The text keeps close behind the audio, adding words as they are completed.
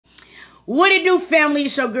What it do, family?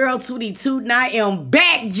 It's your girl, 22, and I am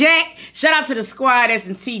back, Jack. Shout out to the squad,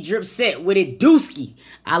 S&T Drip Set with it, Dooski.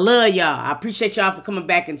 I love y'all. I appreciate y'all for coming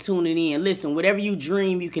back and tuning in. Listen, whatever you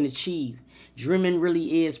dream, you can achieve. Dreaming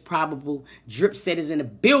really is probable. Drip Set is in the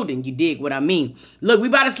building. You dig what I mean? Look, we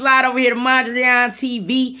about to slide over here to Mondrian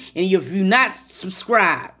TV, and if you're not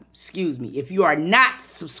subscribed, if you are not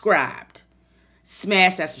subscribed,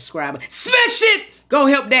 smash that subscribe button. Smash it! Go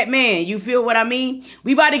help that man. You feel what I mean?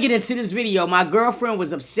 We about to get into this video. My girlfriend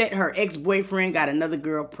was upset her ex-boyfriend got another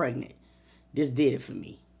girl pregnant. This did it for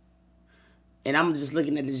me. And I'm just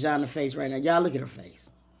looking at Dejanna's face right now. Y'all look at her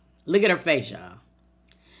face. Look at her face, y'all.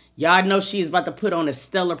 Y'all know she is about to put on a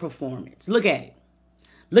stellar performance. Look at it.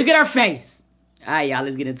 Look at her face. All right, y'all,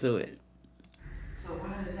 let's get into it. So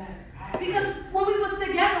why does that happen? Because when we was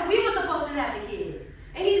together, we were supposed to have a kid.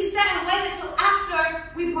 And he sat and waited until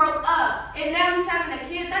after we broke up. And now he's having a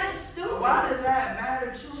kid. That is stupid. Why does that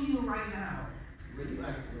matter to you right now? But you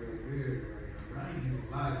like real weird right now. I ain't even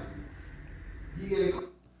lie to you. You get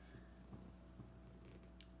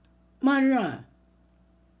Mondrian.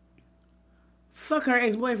 Fuck her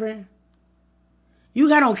ex-boyfriend. You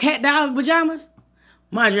got on cat dog pajamas?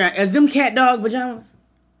 Mondrian, is them cat dog pajamas?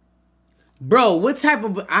 Bro, what type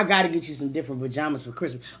of... I gotta get you some different pajamas for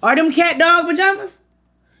Christmas. Are them cat dog pajamas?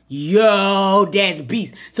 Yo, that's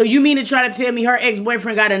beast. So you mean to try to tell me her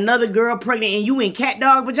ex-boyfriend got another girl pregnant and you in cat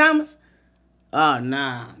dog pajamas? Oh,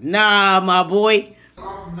 nah. Nah, my boy.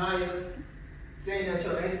 off from Naya saying that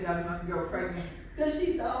your ex got another girl pregnant. Because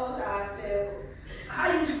she knows how I feel.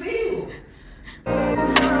 How you feel?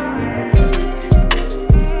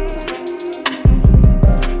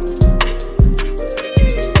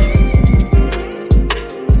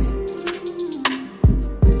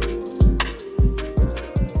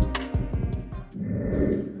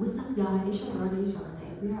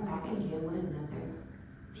 We are back again with another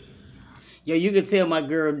video. Yo, you could tell my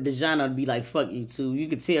girl Dejanna would be like, fuck you too. You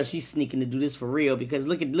could tell she's sneaking to do this for real because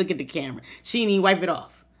look at the camera. She didn't even wipe it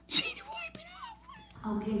off. She didn't even wipe it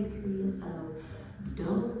off. Okay, period. So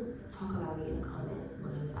don't talk about me in the comments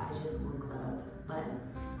because I just woke up. But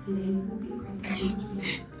today will be breaking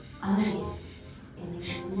news. And again.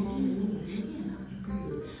 Okay,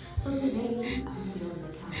 period. So today I'm gonna be on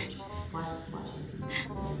the couch watching TV.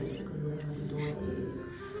 And basically what I'm gonna be doing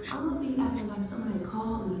is I'm gonna be acting like somebody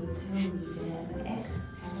called me and tell me that my ex is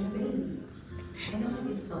having a baby. And I'm gonna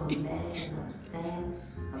get so mad and upset.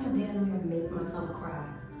 I'm gonna down here and make myself cry.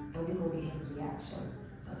 And we're gonna get his reaction.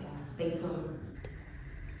 So y'all stay tuned.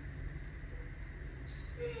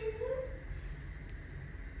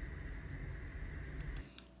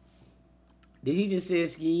 Did he just say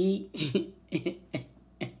ski?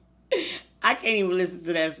 I can't even listen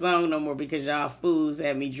to that song no more because y'all fools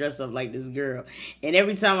had me dress up like this girl. And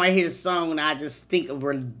every time I hear the song, I just think of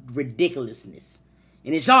ridiculousness.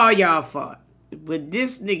 And it's all y'all fault. But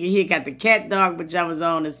this nigga here got the cat dog pajamas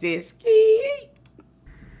on and says ski.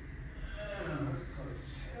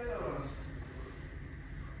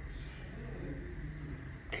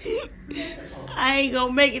 I ain't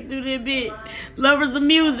gonna make it through this bit. Lovers of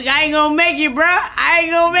music, I ain't gonna make it, bro. I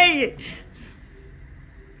ain't gonna make it.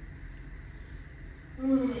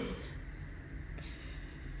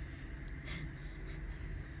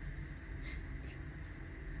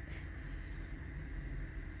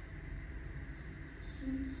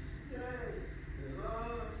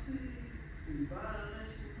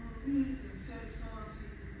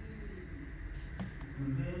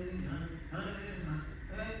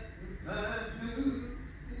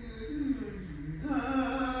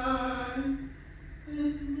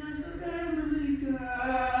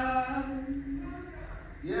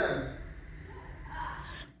 Yeah.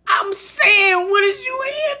 I'm saying, what is you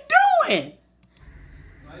in here doing?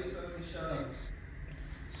 Why you telling me shut up?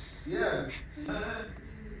 Yeah.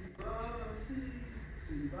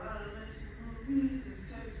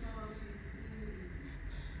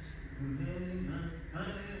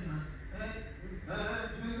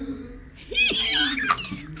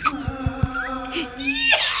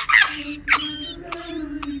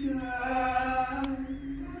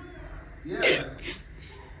 Yeah.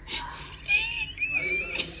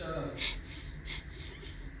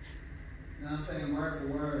 I'm saying word for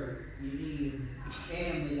word, you mean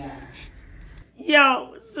Family Guy.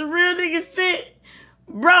 Yo, some real nigga shit.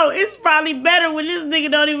 Bro, it's probably better when this nigga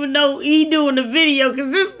don't even know he doing the video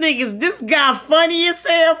because this guy funny as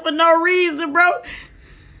hell for no reason, bro.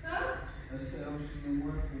 I said I'm shooting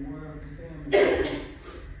word for word for Family Guy.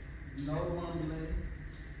 No mumbling,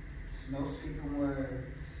 no skipping words.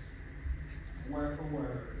 Word for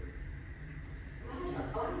word.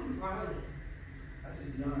 I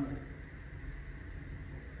just yawned.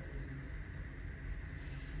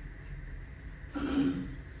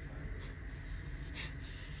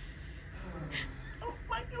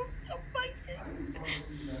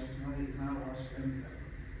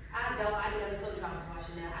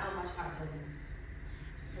 watch cartoons.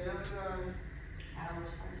 Family Guy? I don't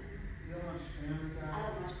watch cartoons. You don't watch Family Guy? I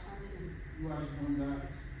don't watch cartoons. You watch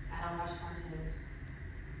Boondocks? I don't watch cartoons.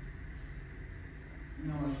 You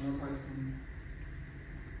don't watch no cartoon?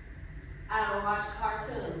 I don't watch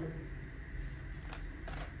cartoons.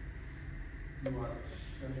 You watch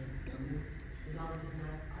Fresh Prince of Bel-Air? As long as it's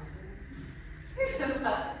not a cartoon.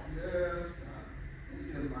 Yeah, stop. Let me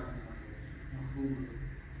see the Martin on here. On Hulu.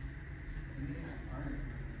 And they got Martin on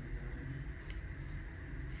here.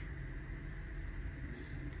 Let me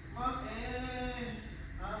see. Martin,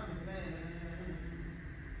 I'm the man.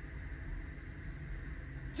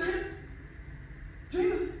 Gina!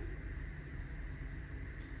 Gina!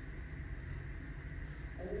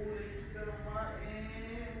 Oh, they got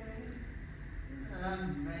Martin. I'm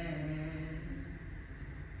the man.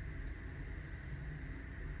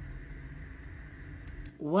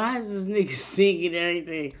 Why is this nigga singing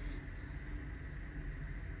everything?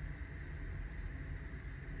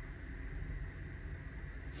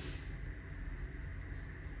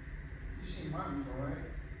 You seen Martin before, right?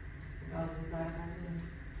 As long as it's not a cartoon.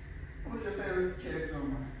 Who's your favorite character on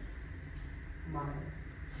Martin? Martin.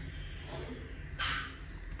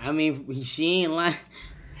 I mean, she ain't lying. What?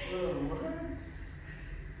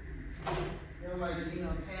 You don't like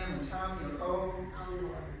Gina, Pam, or Tommy, or Cole? I don't know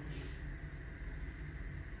what.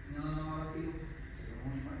 You don't know all the people? So you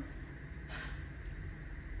don't watch Martin.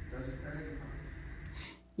 That's a crazy part.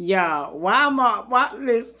 Y'all, why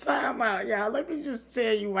this time out, y'all? Let me just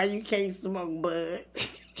tell you why you can't smoke bud.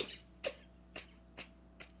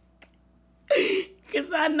 Cause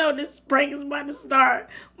I know this prank is about to start.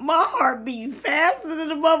 My heart beating faster than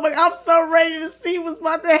the motherfucker. I'm so ready to see what's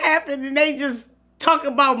about to happen, and they just talk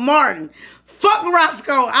about Martin. Fuck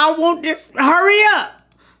Roscoe. I want this. Hurry up.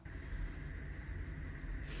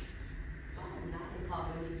 Oh, not they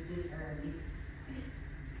calling me this early.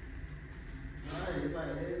 Alright, it's like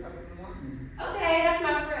 8 o'clock in the morning. Okay, that's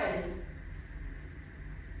my friend.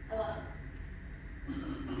 Hello.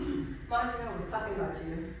 Mondrian was talking about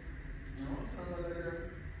you. No, I'm talking about that girl.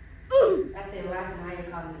 I said, well, I said, why you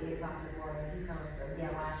calling me 8 o'clock in the morning? He told me, so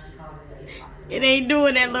yeah, why she calling me 8 o'clock in the It morning? ain't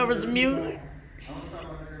doing that lovers music. I want to talk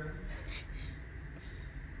about that girl.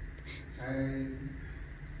 Crazy.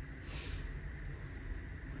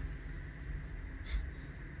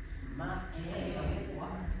 My man,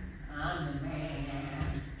 I'm the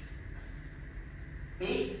man.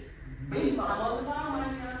 Big I'm on the phone,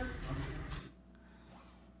 Mondrian.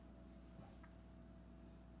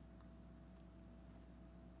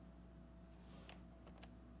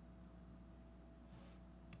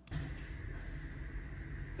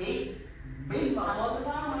 Big I'm on the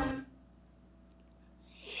phone, Mondrian.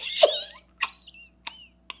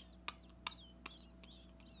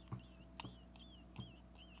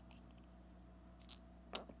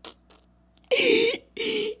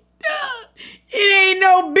 It ain't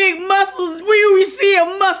no big muscles. Where we see a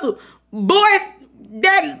muscle? Boy,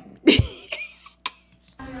 that...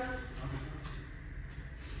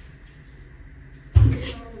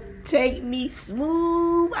 Take me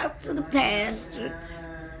smooth out to the pasture.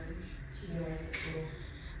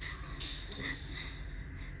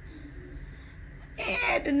 And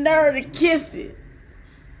had the nerve to kiss it.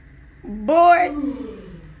 Boy.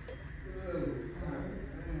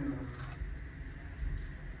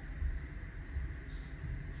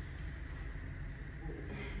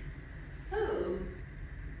 Who?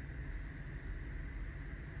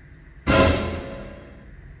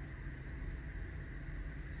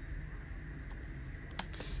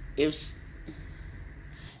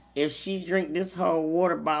 If she drink this whole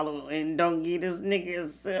water bottle and don't give this nigga a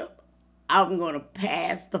sip, I'm gonna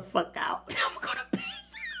pass the fuck out. I'm gonna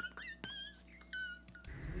pass out.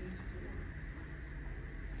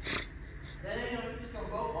 Damn, you just gonna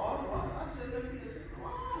go all the way. I said let me get sick of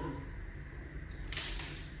water.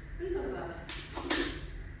 What are you talking about?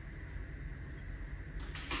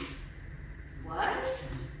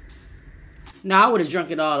 What? No, I would have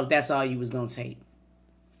drunk it all if that's all you was gonna take.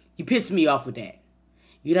 You pissed me off with that.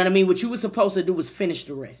 You know what I mean? What you were supposed to do was finish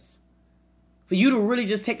the rest. For you to really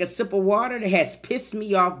just take a sip of water, that has pissed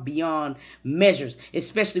me off beyond measures,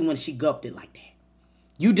 especially when she gulped it like that.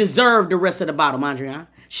 You deserve the rest of the bottle, Mondrian.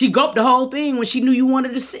 She gulped the whole thing when she knew you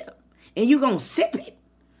wanted to sip. And you gonna sip it.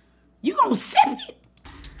 You gonna sip it.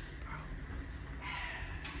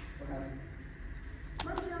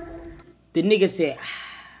 The nigga said,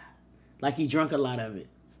 like he drunk a lot of it.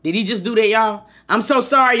 Did he just do that, y'all? I'm so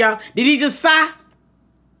sorry, y'all. Did he just sigh?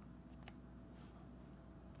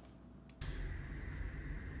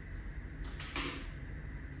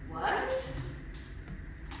 What?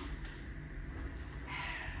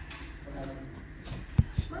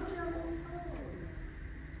 Mondrian,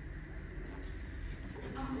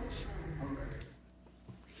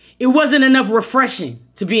 It wasn't enough refreshing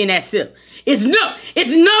to be in that sip. It's no way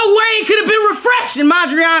it could have been refreshing,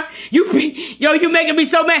 Mondrian. You making me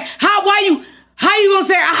so mad. How you gonna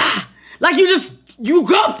say, like you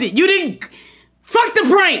gulped it. You didn't, fuck the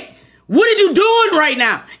prank. What is you doing right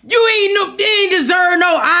now? You ain't deserve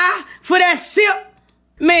no for that sip.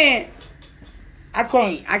 Man, I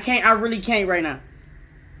really can't right now.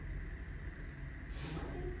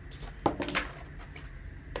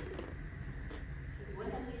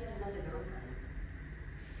 When has he had another girlfriend?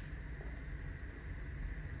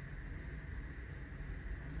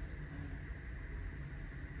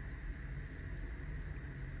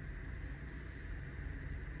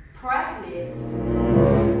 Pregnant?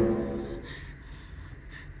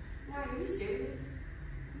 Now, are you serious?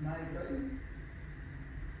 Not pregnant.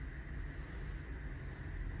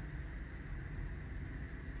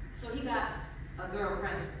 So he got a girl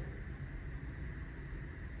pregnant.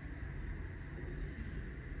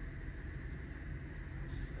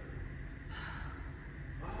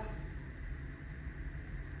 What?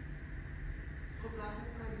 Who got her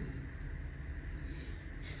pregnant?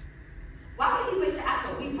 Why would he wait till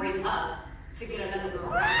after we break up to get another girl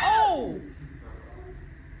pregnant? Oh!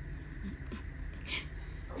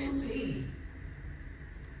 Who's he?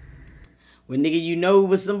 Well, nigga, you know it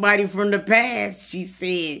was somebody from the past. She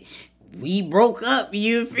said, we broke up,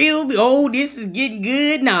 you feel me? Oh, this is getting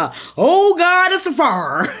good now. Oh, God, it's a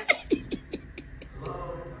fire.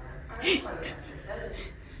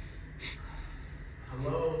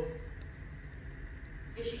 Hello?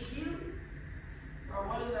 Is she cute? Bro,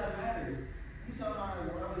 what does that matter? You talking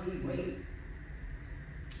about why would he wait?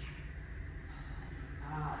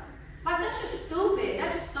 God. Like, that's just stupid.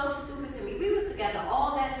 That's just so stupid to me. We was together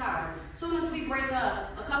all that time. Soon as we break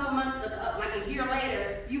up, a couple months, like a year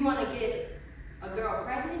later, you want to get a girl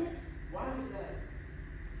pregnant? Why is that?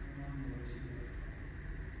 I don't know what you did.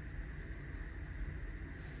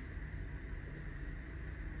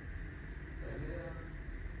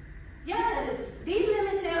 The hell? Yes. DM him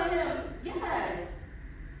and tell him, yes,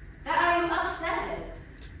 that I am upset.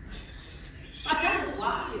 Like, that is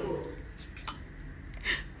wild.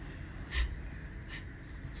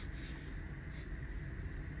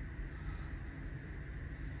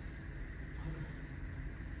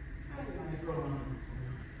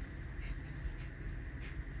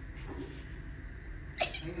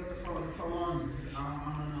 Hang up the phone and come on. I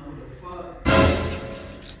don't know who the fuck.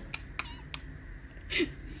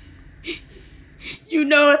 You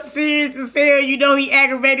know it's serious as hell. You know he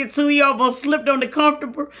aggravated too. He almost slipped on the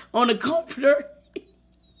comforter.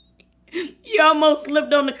 He almost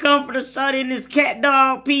slipped on the comforter, shot in his cat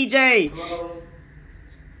dog, PJ. Hello?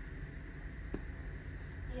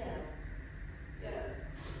 Yeah.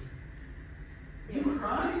 You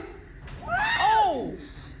crying? Oh!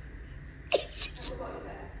 We're going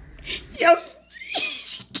back. Yo,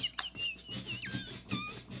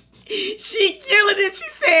 she killing it. She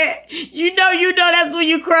said, you know, that's when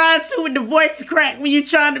you cry too when the voice crack when you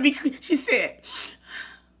trying to be. She said,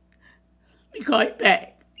 let me call you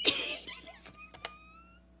back.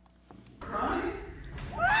 Crying?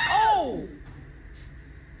 Oh!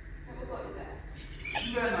 We're going back.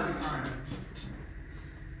 You better not be crying.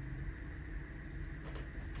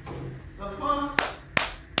 The fuck?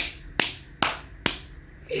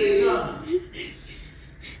 Hey, John.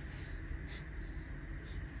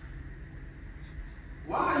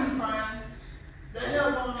 Why are you crying? The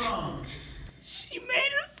hell going on? She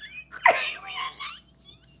made us crazy.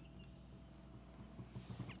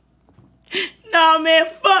 Nah, man,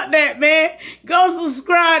 fuck that, man. Go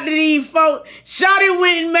subscribe to these folks. Shawty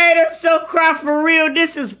went and made herself cry for real.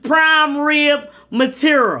 This is prime rib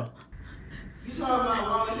material. You talking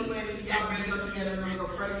about why he went to y'all break up together and go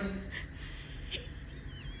pregnant?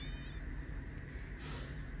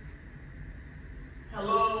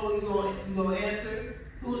 Hello, you gonna answer?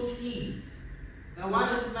 Who's he? And why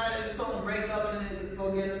does it matter if someone break up and then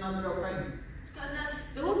go get another girl pregnant? Because that's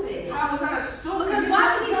stupid. How was that stupid? Because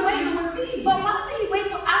why would he wait? But why would he wait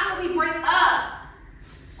till after we break up?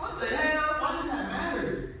 What the hell? Why does that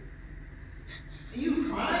matter? Are you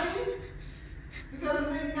crying? Because a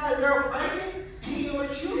nigga got a girl pregnant and he ain't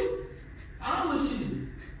with you? I'm with you.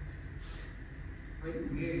 Wait, you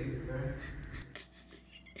weird, bro.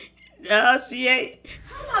 No, she ain't.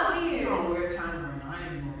 How am I weird? You're on a weird time right now. I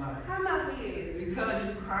ain't even gonna lie. How am I weird? Because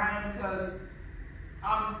you crying because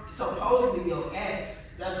I'm supposedly your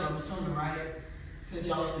ex. That's what I'm assuming, right? Since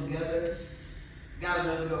y'all was together, got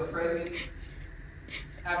another girl pregnant.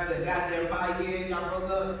 After goddamn 5 years, y'all broke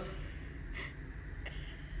up.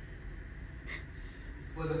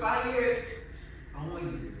 Was it 5 years? Or 1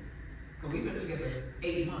 year? Because we've been together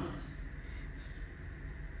 8 months.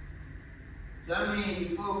 So I mean,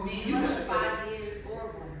 before me, you It got was to 5 years or 1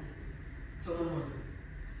 week. So when was it?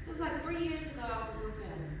 It was like 3 years ago I was with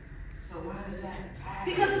him. So why does that matter?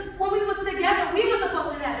 Because when we was together, we were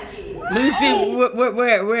supposed to have a kid. Let me see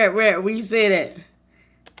where you say that.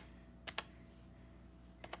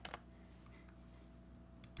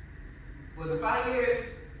 Was it 5 years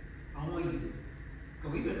or 1 year?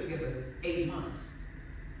 Because we've been together 8 months.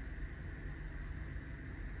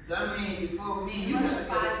 So I mean, before me, you It got was to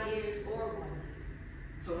 5 years or 1 week.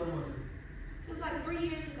 So when was it? It was like 3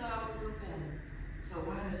 years ago I was with him. So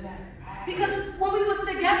why does that matter? Because when we was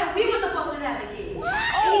together, we were supposed to have a kid.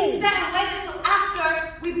 And he sat and waited till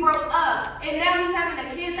after we broke up. And now he's having a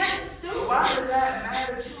kid. That's So stupid. why does that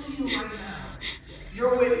matter to you right now?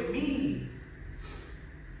 You're with me.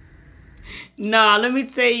 No, let me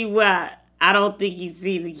tell you why I don't think he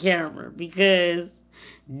seen the camera. Because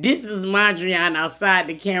this is Mondrian outside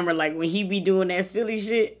the camera. Like when he be doing that silly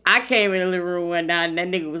shit. I came in the living room one night and that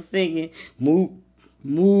nigga was singing,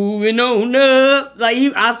 moving on up. Like,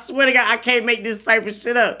 I swear to God, I can't make this type of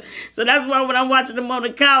shit up. So that's why when I'm watching him on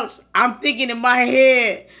the couch, I'm thinking in my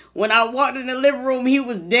head, when I walked in the living room, he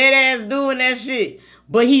was dead ass doing that shit.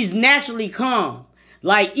 But he's naturally calm.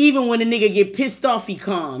 Like, even when a nigga get pissed off, he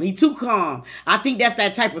calm. He too calm. I think that's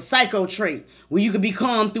that type of psycho trait where you can be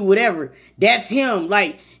calm through whatever. That's him.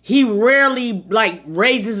 Like, he rarely, like,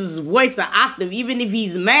 raises his voice an octave, even if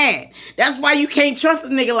he's mad. That's why you can't trust a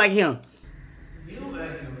nigga like him. You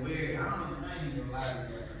acting weird. I ain't gonna lie to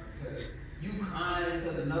you. Because you crying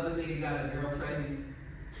because another nigga got a girl pregnant.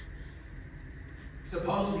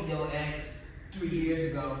 Supposedly your ex 3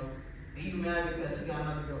 years ago. And you mad because he got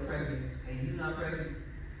another girl pregnant. And you not pregnant.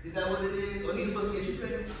 Is that what it is? Or he supposed to get you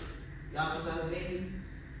pregnant? Y'all supposed to have a baby?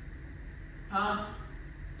 Huh?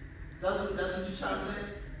 That's what you trying to say?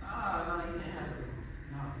 Nah, you can't have it.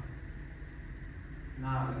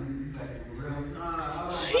 Nah, you got it for real. Nah,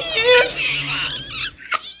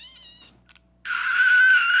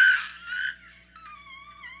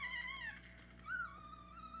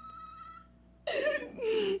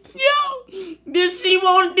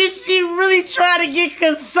 Did she really try to get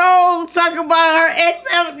consoled talking about her ex?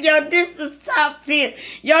 Yo, this is top 10.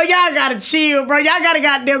 Yo, y'all gotta chill, bro. Y'all gotta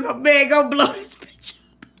goddamn go blow this bitch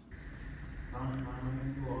up.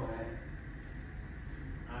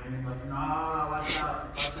 Nah, watch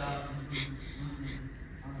out. Don't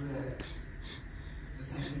do that.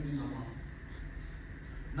 This ain't for you no more.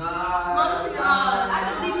 I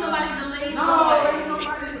just need somebody to lean on. No, ain't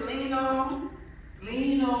nobody to lean on.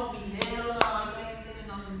 Lean on me. Hell no, you ain't leaning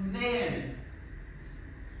on me, man.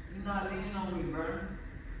 You not leaning on me, bro.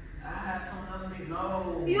 I have someone else to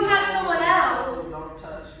know. You have someone else. Don't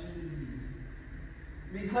touch me.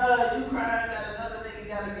 Because you crying that another nigga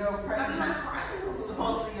got a girl pregnant. I'm not crying.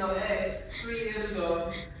 Supposed to be your ex 3 years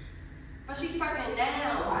ago. But she's pregnant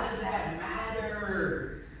now. Why does that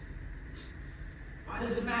matter? Why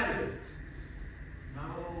does it matter? No.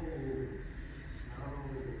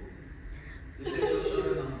 This ain't your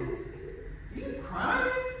shoulder no more. You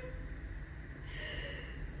crying?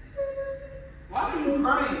 Why are you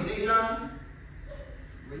crying, Dejan?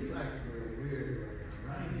 Bro, you acting real weird right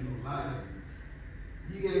now. I ain't even gonna lie.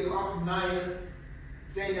 You get a call from Naya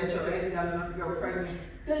saying that your ex got another girl pregnant.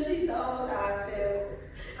 Cause she knows how I feel.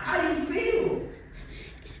 How you feel?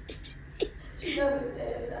 She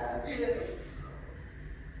understands how I feel.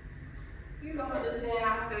 You don't understand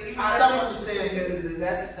how I feel. I don't understand because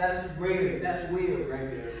that's weird. That's weird right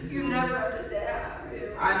there. You never understand how I feel.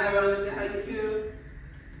 I never understand how you feel.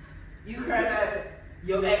 You cried that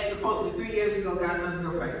your ex supposedly 3 years ago got another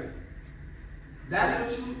girl pregnant. That's how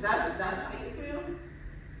you feel?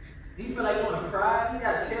 You feel like you want to cry? You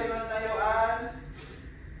got tears running down your eyes?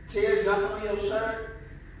 Tears dropping on your shirt?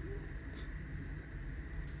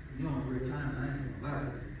 You on a weird time, I ain't gonna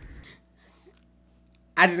lie.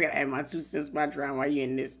 I just gotta add my 2 cents by drawing while you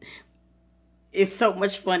in this. It's so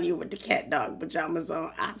much funnier with the cat dog pajamas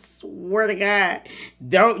on. I swear to God.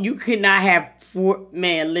 You could not have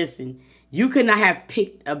you could not have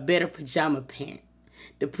picked a better pajama pant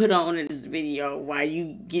to put on in this video while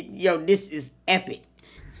you get, this is epic.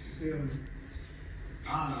 Feel me?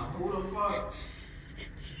 I don't know. Who the fuck?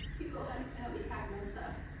 You go ahead and help me pack my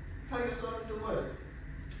stuff. Pack yourself to do what?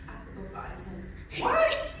 I have to go find him.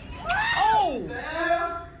 What? Oh!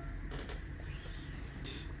 Damn!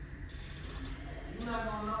 You're not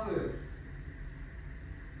going nowhere.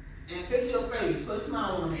 And fix your face. Put a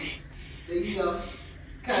smile on it. There you go.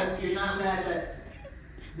 Because you're not mad that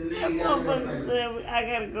the That lady got motherfucker said I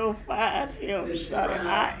gotta go find him. Fix Shut your it. smile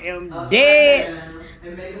I am upside dead. down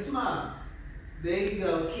and make a smile. There you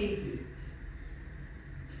go. Keep it.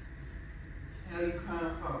 Hell you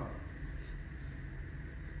crying for?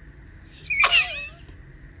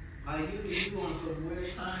 You on some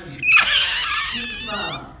weird timing. Keep the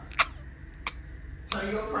smile. Turn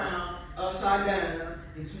your frown upside down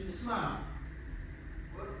and keep the smile.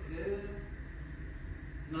 What? Yeah.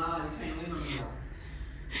 Nah, you can't lean on me though.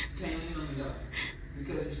 You can't lean on me though.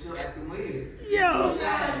 Because you're still acting weird. Yo.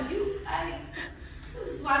 This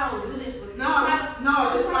is why I don't do this with you. This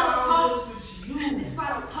is why I don't do this with you. This is why I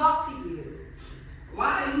don't talk to you.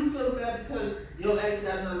 Why do you feel bad because your ex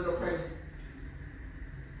got another girl pregnant?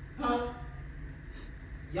 Huh?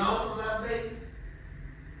 Y'all supposed to have a baby?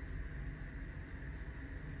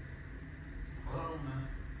 Hold on, man.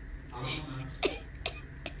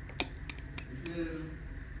 You feel me?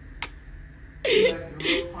 You're acting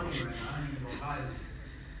real funny right now. I ain't even gonna lie to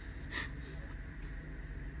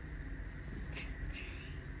you.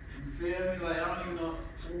 You feel me? Like, I don't even know.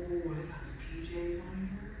 Ooh, they got the PJs on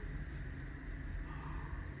here.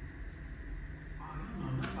 Oh, you don't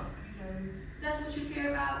know nothing about PJs. That's what you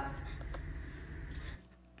care about?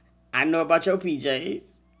 I know about your PJs.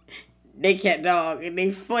 They cat dog and they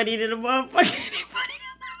funny to the motherfucker.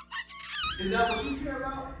 Is that what you care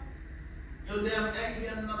about? Your damn ex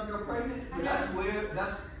getting another girl pregnant? That's weird.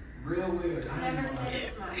 That's real weird. I never said it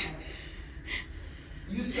was my ex.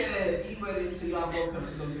 You said he waited until y'all broke up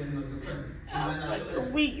to go get another girl pregnant. I'm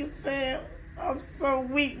like weak as hell. I'm so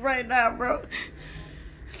weak right now, bro.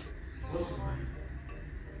 What's the point?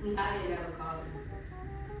 I didn't ever call him.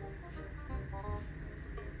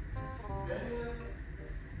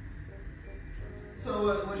 So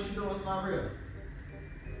what you doing is not real?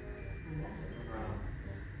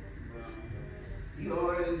 You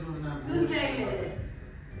always doing that bullshit. Whose name is it?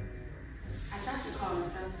 I tried to call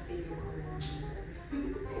myself to see if you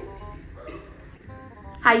were.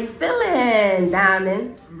 How you feeling,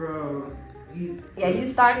 Diamond? Bro, you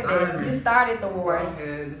started it. You started the wars.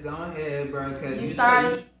 Just go ahead, bro. Cause You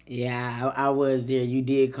started. Yeah, I was there. You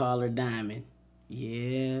did call her Diamond.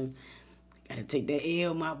 Yeah. Gotta take that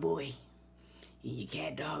L, my boy. In your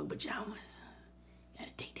cat dog pajamas.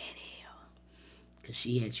 Gotta take that L. Cause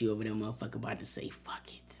she had you over there, motherfucker, about to say, fuck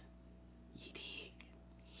it. You dig?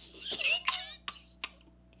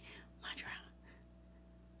 Mondrian,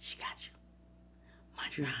 she got you.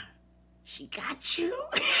 Mondrian, she got you.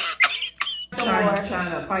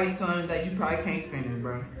 Trying to fight something that you probably can't finish,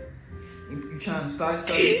 bro. You trying to start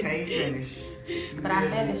something you can't finish. But I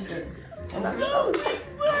finished it.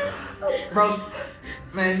 Bro,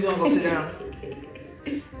 man, you gonna go sit down.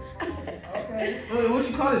 Okay. What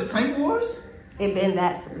you call this? Prank wars? It been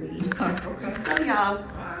that, sweetie. Okay. So y'all,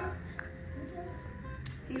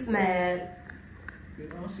 he's mad. We're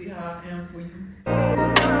gonna see how I am for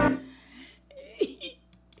you.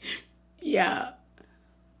 Yeah.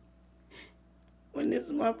 When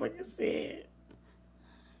this motherfucker said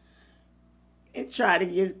and try to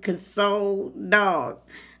get consoled, dog.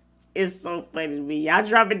 It's so funny to me. Y'all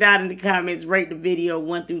drop it down in the comments. Rate the video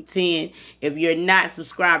 1 through 10. If you're not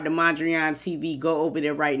subscribed to Mondrian TV, go over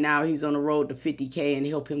there right now. He's on the road to 50K and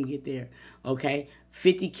help him get there. Okay?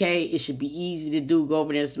 50K, it should be easy to do. Go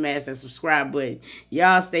over there and smash that subscribe button.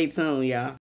 Y'all stay tuned, y'all.